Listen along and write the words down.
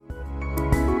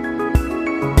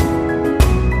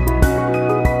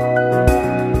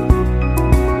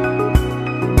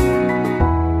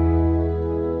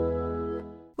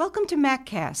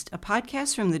MacCast, a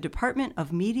podcast from the Department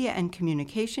of Media and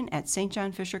Communication at St.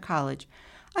 John Fisher College.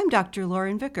 I'm Dr.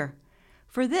 Lauren Vicker.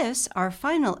 For this, our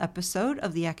final episode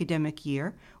of the academic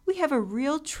year, we have a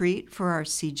real treat for our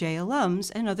CJ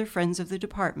alums and other friends of the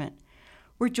department.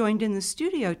 We're joined in the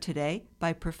studio today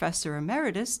by Professor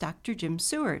Emeritus Dr. Jim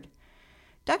Seward.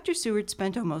 Dr. Seward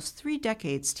spent almost 3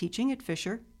 decades teaching at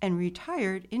Fisher and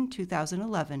retired in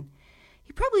 2011.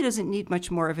 He probably doesn't need much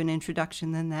more of an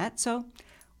introduction than that, so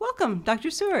welcome,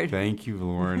 Dr. Seward. Thank you,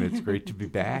 Lauren. It's great to be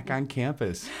back on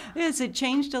campus. Has it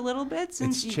changed a little bit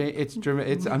since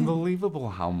It's unbelievable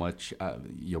how much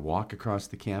you walk across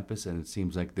the campus and it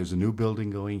seems like there's a new building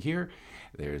going here.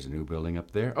 There's a new building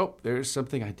up there. Oh, there's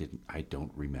something I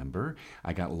don't remember.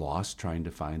 I got lost trying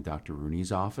to find Dr.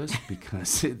 Rooney's office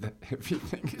because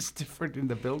everything is different in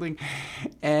the building,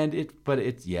 it's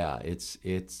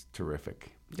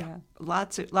terrific. Yeah,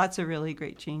 lots of really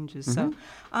great changes. Mm-hmm. So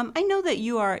I know that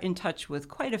you are in touch with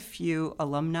quite a few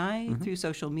alumni through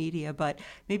social media, but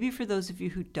maybe for those of you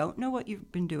who don't know what you've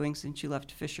been doing since you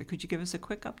left Fisher, could you give us a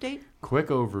quick update? Quick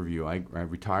overview. I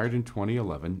retired in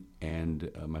 2011, and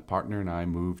my partner and I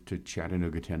moved to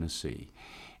Chattanooga, Tennessee.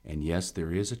 And yes,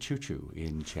 there is a choo-choo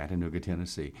in Chattanooga,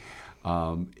 Tennessee.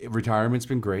 Retirement's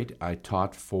been great. I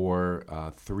taught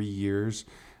for 3 years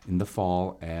in the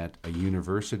fall at a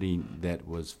university that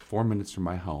was 4 minutes from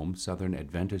my home, Southern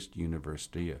Adventist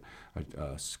University,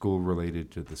 a school related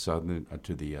to the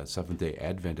Seventh-day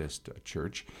Adventist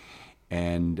Church,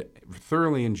 and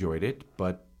thoroughly enjoyed it,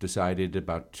 but decided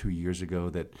about 2 years ago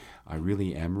that I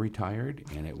really am retired,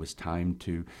 and it was time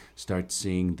to start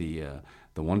seeing the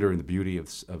wonder and the beauty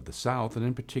of the South, and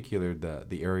in particular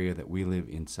the area that we live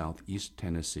in, Southeast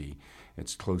Tennessee.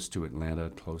 It's close to Atlanta,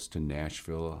 close to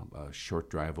Nashville, a short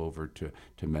drive over to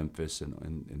Memphis,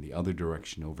 and in the other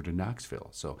direction over to Knoxville.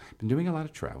 So I've been doing a lot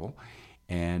of travel,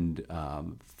 and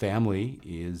family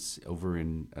is over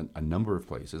in a number of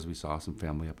places. We saw some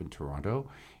family up in Toronto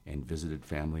and visited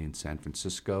family in San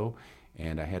Francisco,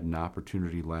 and I had an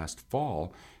opportunity last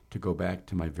fall to go back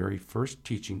to my very first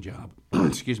teaching job,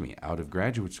 out of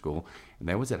graduate school, and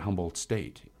that was at Humboldt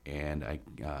State. And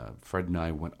Fred and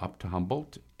I went up to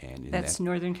Humboldt, and that's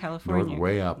Northern California,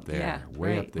 way up there,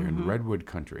 up there in Redwood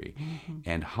Country,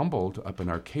 and Humboldt up in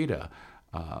Arcata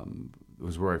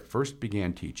was where I first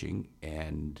began teaching,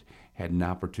 and had an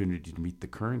opportunity to meet the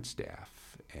current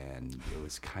staff. And it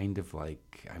was kind of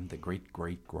like I'm the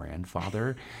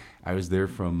great-great-grandfather. I was there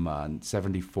from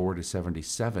 74 to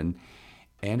 77.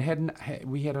 And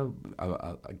we had a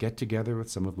get-together with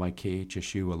some of my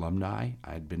KHSU alumni.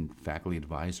 I'd been faculty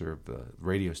advisor of the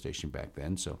radio station back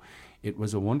then, so it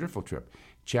was a wonderful trip.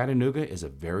 Chattanooga is a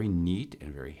very neat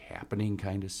and very happening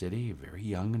kind of city, very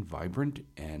young and vibrant,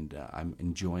 and I'm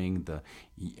enjoying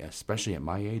especially at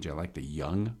my age, I like the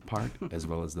young part as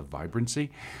well as the vibrancy.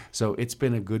 So it's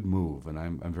been a good move, and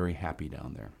I'm very happy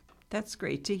down there. That's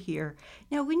great to hear.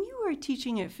 Now, when you were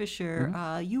teaching at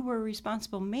Fisher, you were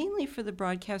responsible mainly for the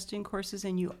broadcasting courses,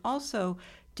 and you also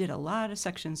did a lot of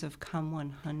sections of Com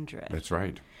 100. That's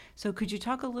right. So could you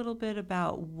talk a little bit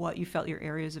about what you felt your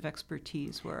areas of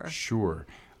expertise were? Sure.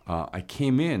 I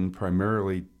came in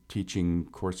primarily teaching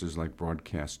courses like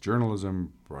broadcast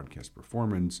journalism, broadcast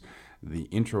performance, the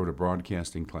Intro to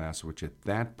Broadcasting class, which at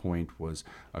that point was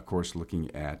a course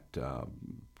looking at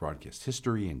broadcast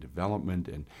history and development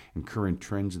and current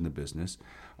trends in the business.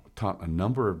 Taught a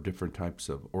number of different types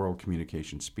of oral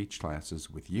communication speech classes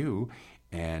with you,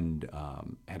 and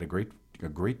had a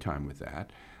great time with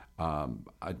that.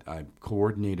 I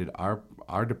coordinated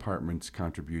our department's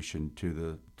contribution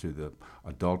to the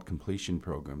adult completion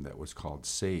program that was called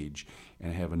SAGE,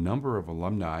 and I have a number of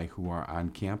alumni who are on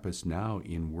campus now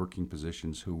in working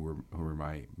positions who were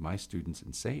my students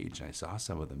in SAGE. I saw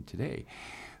some of them today.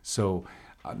 So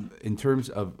in terms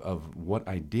of what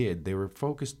I did, they were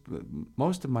focused,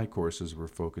 most of my courses were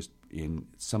focused in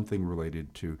something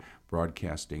related to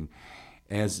broadcasting.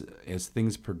 As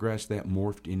things progressed, that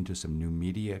morphed into some new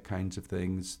media kinds of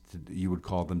things. You would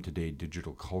call them today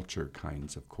digital culture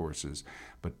kinds of courses.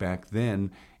 But back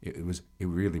then, it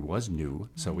really was new,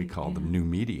 so we called them new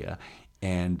media.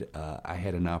 And I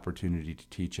had an opportunity to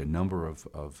teach a number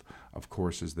of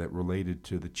courses that related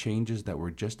to the changes that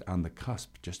were just on the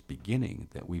cusp, just beginning,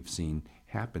 that we've seen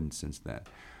happen since then.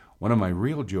 One of my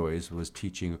real joys was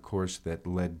teaching a course that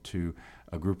led to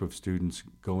a group of students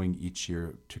going each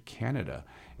year to Canada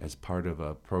as part of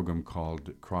a program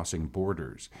called Crossing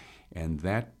Borders. And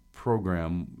that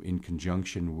program, in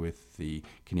conjunction with the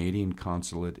Canadian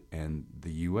consulate and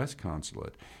the U.S.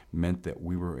 consulate, meant that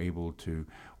we were able to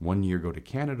one year go to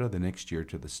Canada, the next year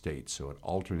to the States. So it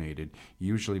alternated,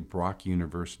 usually Brock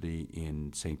University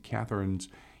in St. Catharines,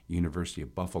 University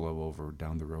of Buffalo over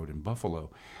down the road in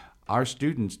Buffalo. Our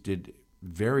students did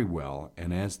very well,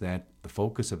 and as the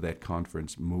focus of that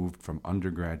conference moved from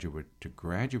undergraduate to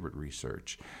graduate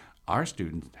research, our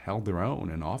students held their own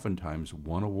and oftentimes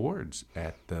won awards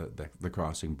at the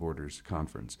Crossing Borders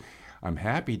Conference. I'm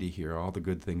happy to hear all the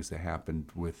good things that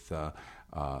happened with the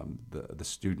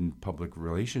student public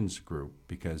relations group,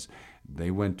 because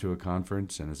they went to a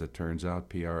conference, and as it turns out,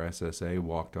 PRSSA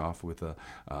walked off with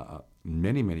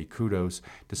many, many kudos,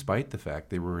 despite the fact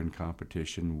they were in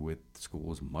competition with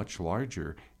schools much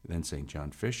larger than St.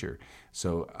 John Fisher.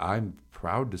 So I'm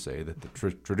proud to say that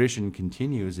the tradition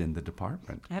continues in the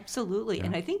department. Absolutely. Yeah.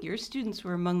 And I think your students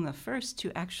were among the first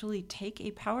to actually take a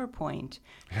PowerPoint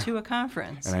to a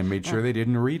conference. And I made sure they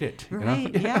didn't read it.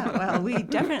 Right, yeah. Well, we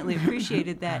definitely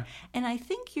appreciated that. And I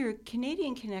think your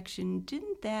Canadian connection,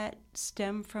 didn't that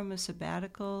stem from a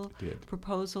sabbatical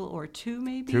proposal or two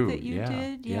maybe that you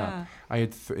did? Yeah. I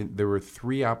had there were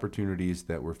 3 opportunities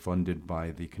that were funded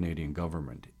by the Canadian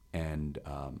government, and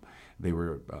they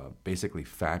were basically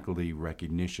faculty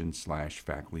recognition /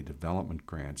 faculty development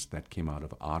grants that came out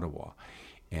of Ottawa,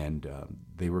 and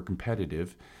they were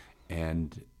competitive.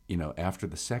 And after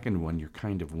the second one, you're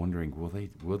kind of wondering,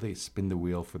 will they spin the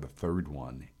wheel for the third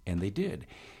one? And they did.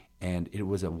 And it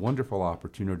was a wonderful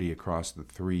opportunity across the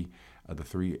three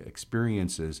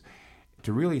experiences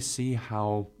to really see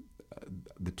how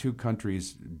the two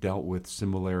countries dealt with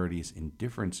similarities and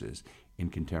differences in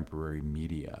contemporary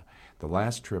media. The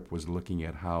last trip was looking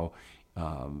at how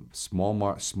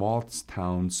small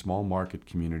towns, small market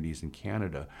communities in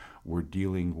Canada were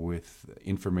dealing with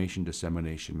information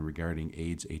dissemination regarding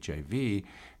AIDS, HIV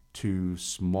to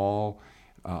small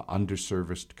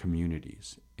underserviced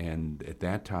communities. And at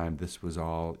that time, this was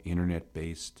all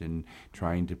internet-based and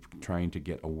trying to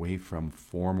get away from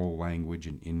formal language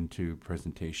and into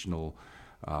presentational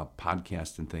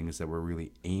podcasts and things that were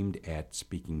really aimed at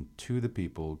speaking to the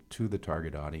people, to the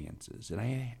target audiences. And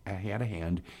I had a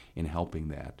hand in helping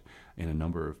that in a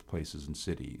number of places and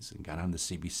cities, and got on the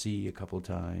CBC a couple of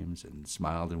times and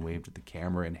smiled and waved at the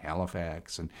camera in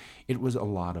Halifax. And it was a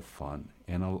lot of fun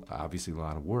and obviously a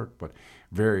lot of work, but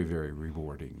very, very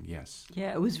rewarding, yes.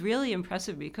 Yeah, it was really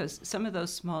impressive because some of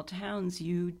those small towns,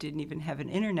 you didn't even have an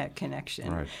internet connection.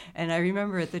 Right. And I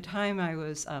remember at the time I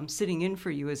was sitting in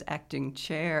for you as acting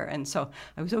chair, and so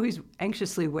I was always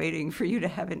anxiously waiting for you to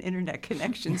have an internet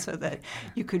connection so that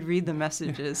you could read the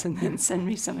messages and then send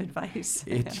me some advice.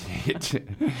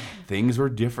 Things were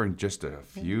different just a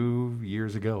few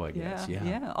years ago, I guess.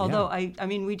 Yeah. Although, I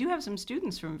mean, we do have some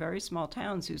students from very small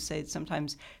towns who say sometimes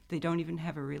they don't even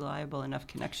have a reliable enough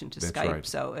connection to That's Skype. right.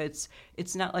 So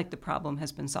it's not like the problem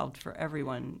has been solved for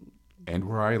everyone. And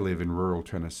where I live in rural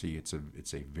Tennessee, it's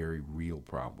a very real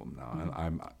problem now. Mm-hmm.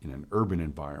 I'm in an urban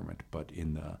environment, but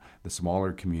in the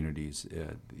smaller communities,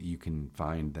 you can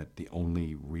find that the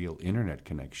only real internet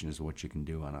connection is what you can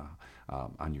do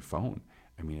on your phone.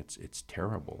 I mean, it's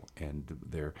terrible, and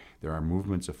there are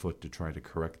movements afoot to try to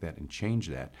correct that and change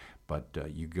that. But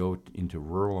you go into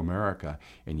rural America,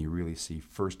 and you really see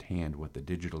firsthand what the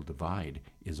digital divide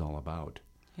is all about.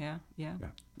 Yeah.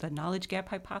 The knowledge gap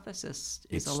hypothesis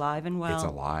is alive and well. It's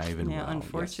alive and well.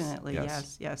 Unfortunately,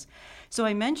 yes. So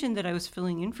I mentioned that I was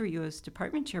filling in for you as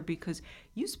department chair because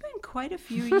you spent quite a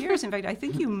few years. In fact, I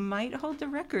think you might hold the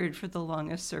record for the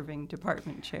longest serving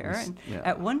department chair. And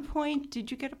at one point, did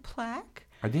you get a plaque?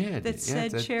 I did. That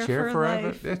said chair for forever.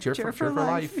 life. Yeah, chair for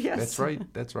life. Yes.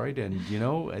 That's right. And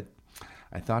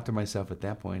I thought to myself at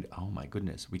that point, oh my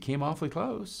goodness, we came awfully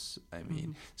close. I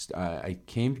mean, I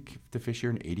came to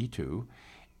Fisher in '82,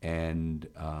 and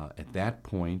at that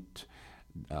point,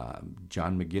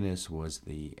 John McGinnis was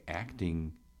the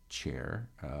acting chair,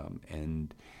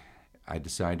 and I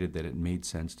decided that it made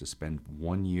sense to spend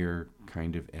 1 year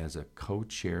kind of as a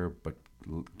co-chair, but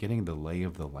getting the lay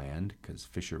of the land, because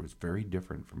Fisher was very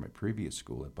different from my previous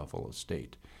school at Buffalo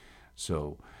State.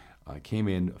 So I came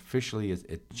in officially as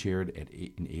chaired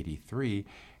in '83,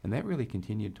 and that really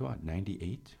continued to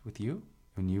 '98 with you.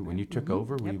 When you took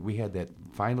over, we had that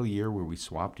final year where we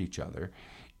swapped each other,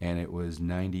 and it was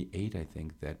 '98, I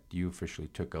think, that you officially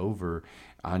took over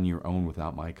on your own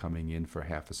without my coming in for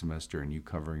half a semester and you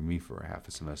covering me for a half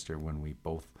a semester when we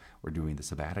both were doing the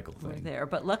sabbatical thing. We're there.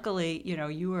 But luckily,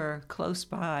 you were close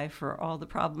by for all the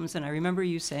problems. And I remember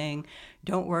you saying,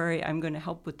 don't worry, I'm going to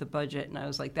help with the budget. And I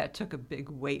was like, that took a big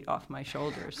weight off my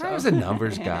shoulders. So. I was a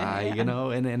numbers guy,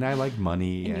 and I like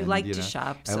money. And you like to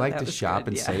shop. I like to shop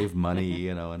good, and save money,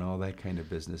 and all that kind of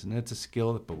business. And it's a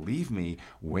skill that, believe me,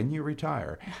 when you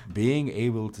retire, being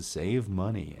able to save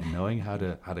money and knowing how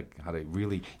to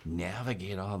really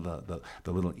navigate all the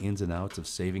little ins and outs of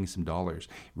saving some dollars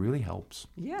really helps.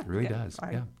 Yeah, it really does.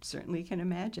 I certainly can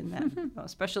imagine that, well,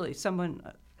 especially someone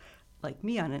like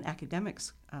me on an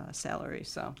academics salary.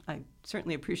 So I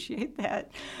certainly appreciate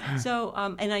that. So,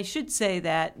 and I should say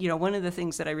that, one of the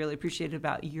things that I really appreciated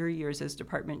about your years as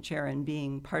department chair and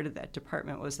being part of that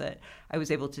department was that I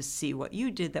was able to see what you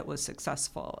did that was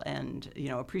successful, and,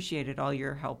 appreciated all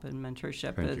your help and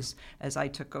mentorship as I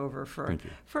took over for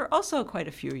also quite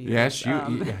a few years. Yes,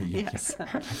 yes.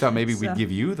 I thought maybe we'd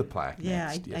give you the plaque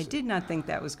next. I did not think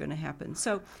that was going to happen.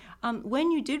 So when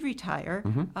you did retire,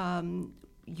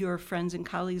 your friends and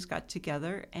colleagues got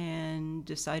together and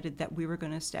decided that we were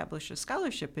going to establish a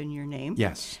scholarship in your name.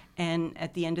 Yes. And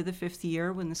at the end of the 5th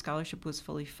year, when the scholarship was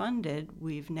fully funded,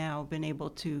 we've now been able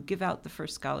to give out the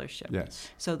first scholarship. Yes.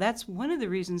 So that's one of the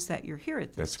reasons that you're here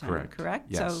at this time, correct?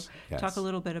 Yes. So talk a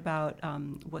little bit about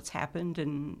what's happened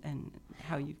and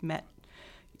how you've met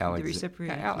the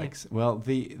recipient. Alex, well,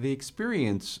 the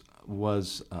experience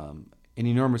was an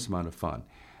enormous amount of fun.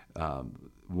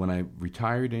 When I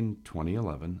retired in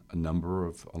 2011, a number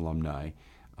of alumni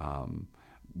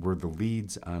were the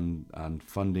leads on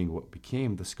funding what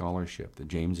became the scholarship, the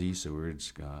James E. Seward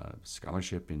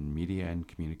Scholarship in Media and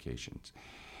Communications.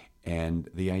 And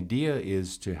the idea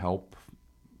is to help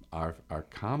our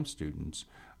comm students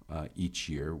each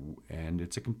year, and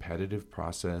it's a competitive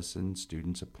process, and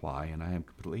students apply, and I am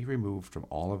completely removed from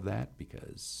all of that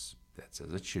because that's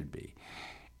as it should be.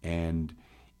 And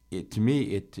to me,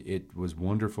 it was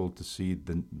wonderful to see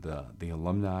the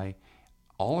alumni,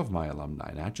 all of my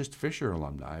alumni, not just Fisher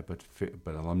alumni, but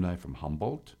alumni from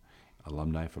Humboldt,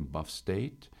 alumni from Buff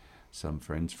State, some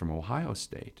friends from Ohio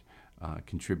State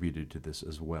contributed to this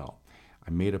as well.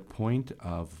 I made a point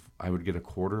I would get a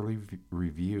quarterly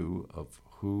review of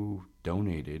who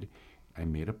donated. I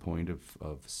made a point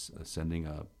of sending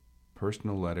a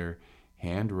personal letter,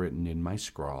 handwritten in my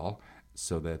scrawl,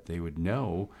 so that they would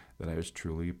know that I was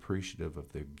truly appreciative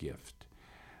of their gift.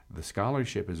 The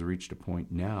scholarship has reached a point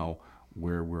now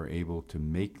where we're able to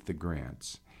make the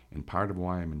grants, and part of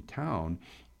why I'm in town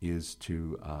is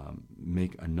to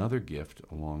make another gift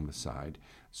along the side,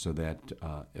 so that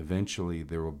eventually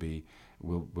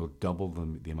we'll double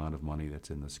the amount of money that's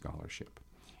in the scholarship,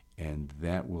 and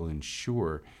that will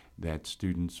ensure that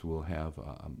students will have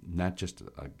not just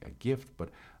a gift, but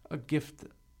a gift.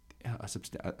 A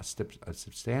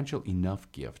substantial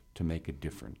enough gift to make a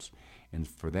difference. And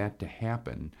for that to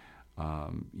happen,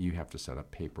 you have to set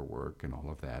up paperwork and all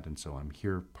of that. And so I'm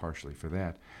here partially for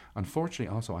that.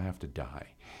 Unfortunately, also I have to die,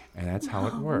 and that's how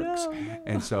it works. No.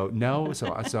 And so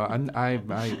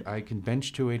I can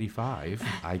bench 285.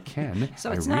 I can.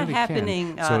 So it's I really not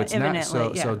happening can. So it's imminently.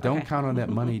 Not. So don't count on that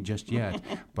money just yet.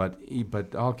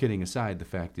 But all kidding aside, the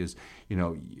fact is,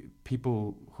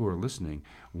 people who are listening,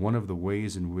 one of the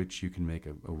ways in which you can make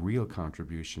a real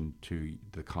contribution to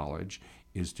the college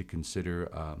is to consider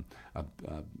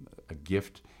a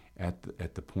gift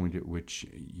at the point at which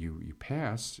you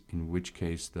pass, in which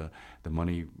case the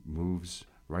money moves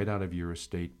right out of your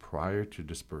estate prior to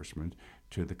disbursement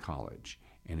to the college,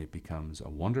 and it becomes a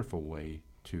wonderful way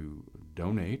to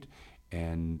donate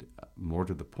and, more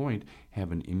to the point,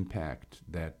 have an impact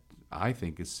that I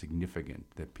think is significant,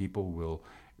 that people will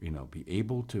be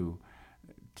able to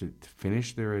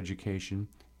finish their education,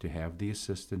 to have the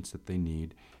assistance that they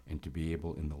need, and to be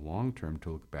able in the long term to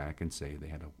look back and say they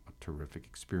had a terrific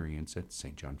experience at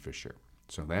St. John Fisher.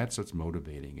 So that's what's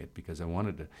motivating it, because I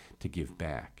wanted to give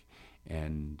back.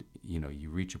 And you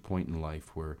reach a point in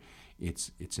life where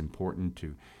it's important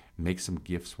to make some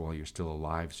gifts while you're still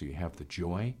alive, so you have the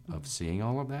joy of seeing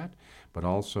all of that. But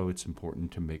also it's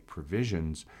important to make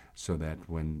provisions so that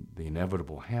when the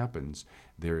inevitable happens,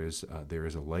 there is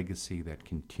a legacy that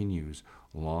continues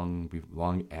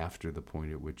long after the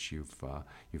point at which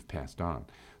you've passed on.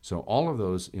 So all of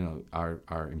those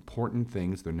are important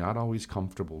things. They're not always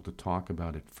comfortable to talk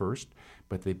about at first,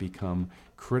 but they become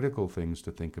critical things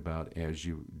to think about as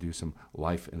you do some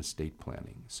life and estate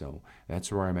planning. So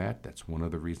that's where I'm at. That's one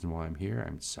of the reasons why I'm here.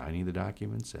 I'm signing the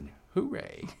documents, and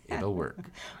hooray, it'll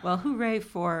work. Well, hooray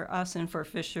for us and for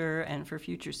Fisher and for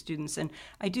future students. And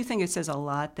I do think it says a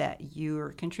lot that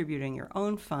you're contributing your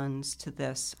own funds to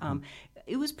this.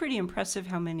 It was pretty impressive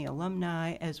how many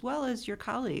alumni, as well as your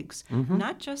colleagues,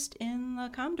 not just in the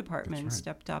comm department,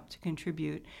 stepped up to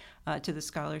contribute to the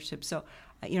scholarship. So,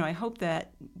 I hope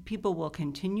that people will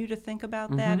continue to think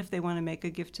about that if they want to make a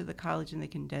gift to the college, and they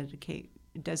can dedicate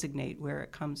designate where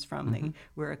it comes from,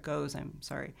 where it goes. I'm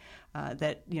sorry,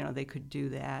 that they could do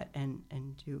that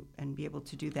and be able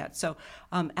to do that. So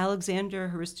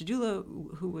Alexander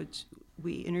Haristodoulou, who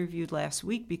we interviewed last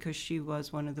week because she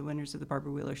was one of the winners of the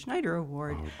Barbara Wheeler Schneider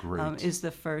Award, is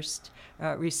the first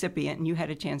recipient, and you had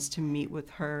a chance to meet with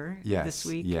her this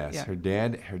week. Yes, her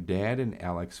dad and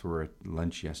Alex were at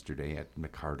lunch yesterday at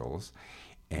McCardle's,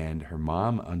 and her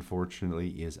mom,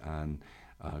 unfortunately, is on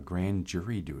grand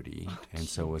jury duty, and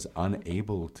so was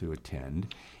unable to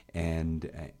attend.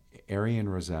 And Arian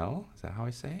Roselle, is that how I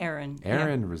say it?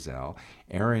 Aaron Roselle.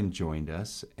 Aaron joined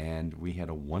us, and we had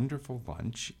a wonderful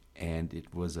lunch, and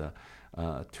it was a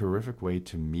terrific way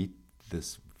to meet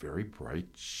this very bright,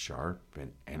 sharp,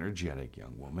 and energetic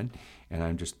young woman. And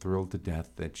I'm just thrilled to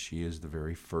death that she is the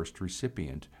very first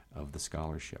recipient of the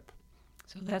scholarship.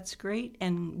 So that's great,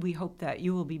 and we hope that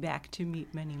you will be back to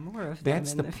meet many more of them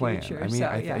That's in the plan. future. I mean, So,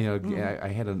 I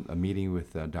had a meeting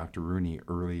with Dr. Rooney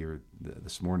earlier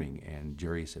this morning, and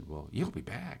Jerry said, "Well, you'll be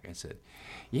back." I said,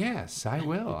 "Yes, I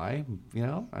will.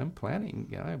 I'm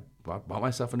planning. I bought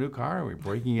myself a new car, and we're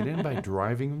breaking it in by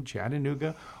driving from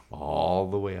Chattanooga all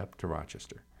the way up to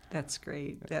Rochester." That's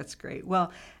great. That's great.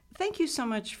 Well, thank you so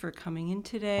much for coming in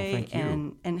today thank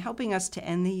you. and helping us to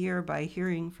end the year by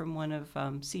hearing from one of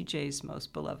CJ's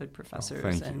most beloved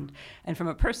professors. Thank you. And from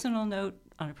a personal note,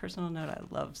 I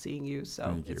love seeing you. So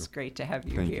Thank you. It's great to have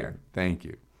you Thank here. you. Thank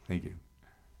you. Thank you.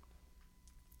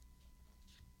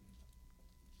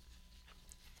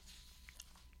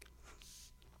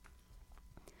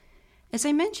 As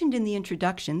I mentioned in the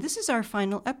introduction, this is our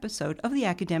final episode of the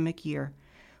academic year.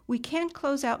 We can't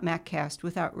close out MacCast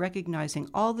without recognizing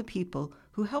all the people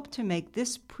who helped to make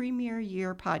this premier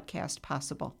year podcast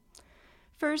possible.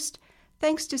 First,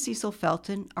 thanks to Cecil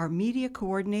Felton, our media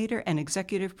coordinator and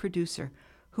executive producer,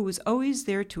 who was always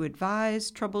there to advise,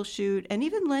 troubleshoot, and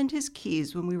even lend his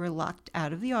keys when we were locked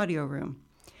out of the audio room.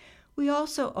 We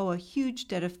also owe a huge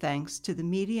debt of thanks to the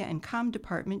Media and Comm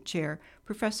Department Chair,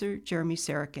 Professor Jeremy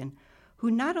Sarakin, who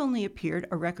not only appeared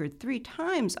a record 3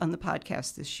 times on the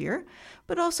podcast this year,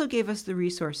 but also gave us the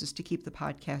resources to keep the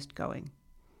podcast going.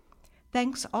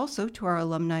 Thanks also to our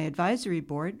Alumni Advisory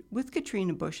Board, with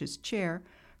Katrina Bush as chair,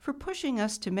 for pushing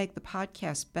us to make the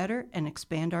podcast better and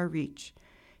expand our reach.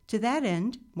 To that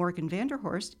end, Morgan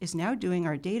Vanderhorst is now doing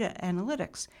our data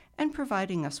analytics and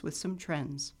providing us with some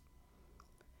trends.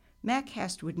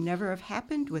 MacCast would never have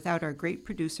happened without our great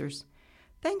producers.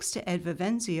 Thanks to Ed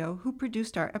Vivenzio, who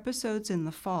produced our episodes in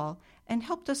the fall and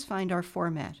helped us find our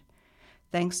format.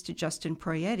 Thanks to Justin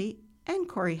Proietti and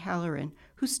Corey Halloran,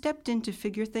 who stepped in to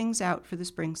figure things out for the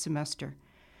spring semester.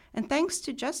 And thanks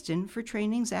to Justin for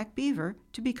training Zach Beaver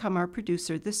to become our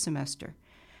producer this semester.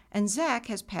 And Zach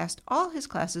has passed all his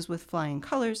classes with flying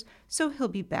colors, so he'll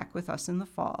be back with us in the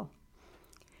fall.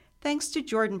 Thanks to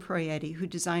Jordan Proietti, who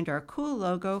designed our cool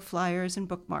logo, flyers, and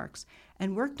bookmarks,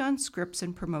 and worked on scripts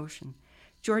and promotion.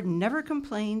 Jordan never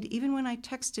complained, even when I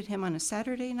texted him on a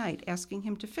Saturday night asking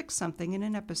him to fix something in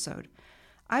an episode.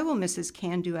 I will miss his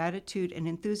can-do attitude and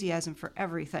enthusiasm for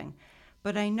everything,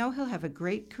 but I know he'll have a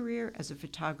great career as a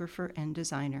photographer and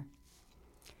designer.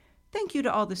 Thank you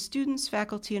to all the students,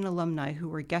 faculty, and alumni who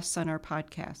were guests on our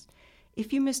podcast.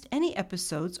 If you missed any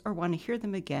episodes or want to hear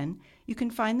them again, you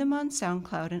can find them on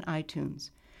SoundCloud and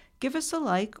iTunes. Give us a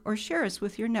like or share us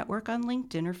with your network on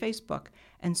LinkedIn or Facebook,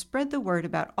 and spread the word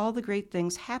about all the great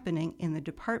things happening in the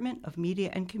Department of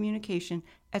Media and Communication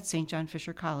at St. John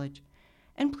Fisher College.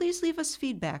 And please leave us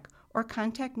feedback or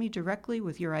contact me directly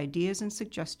with your ideas and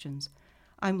suggestions.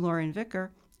 I'm Lauren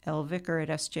Vicker,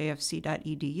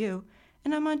 lvicker@sjfc.edu,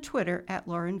 and I'm on Twitter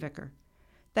 @LaurenVicker.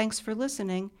 Thanks for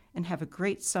listening, and have a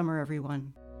great summer,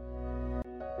 everyone.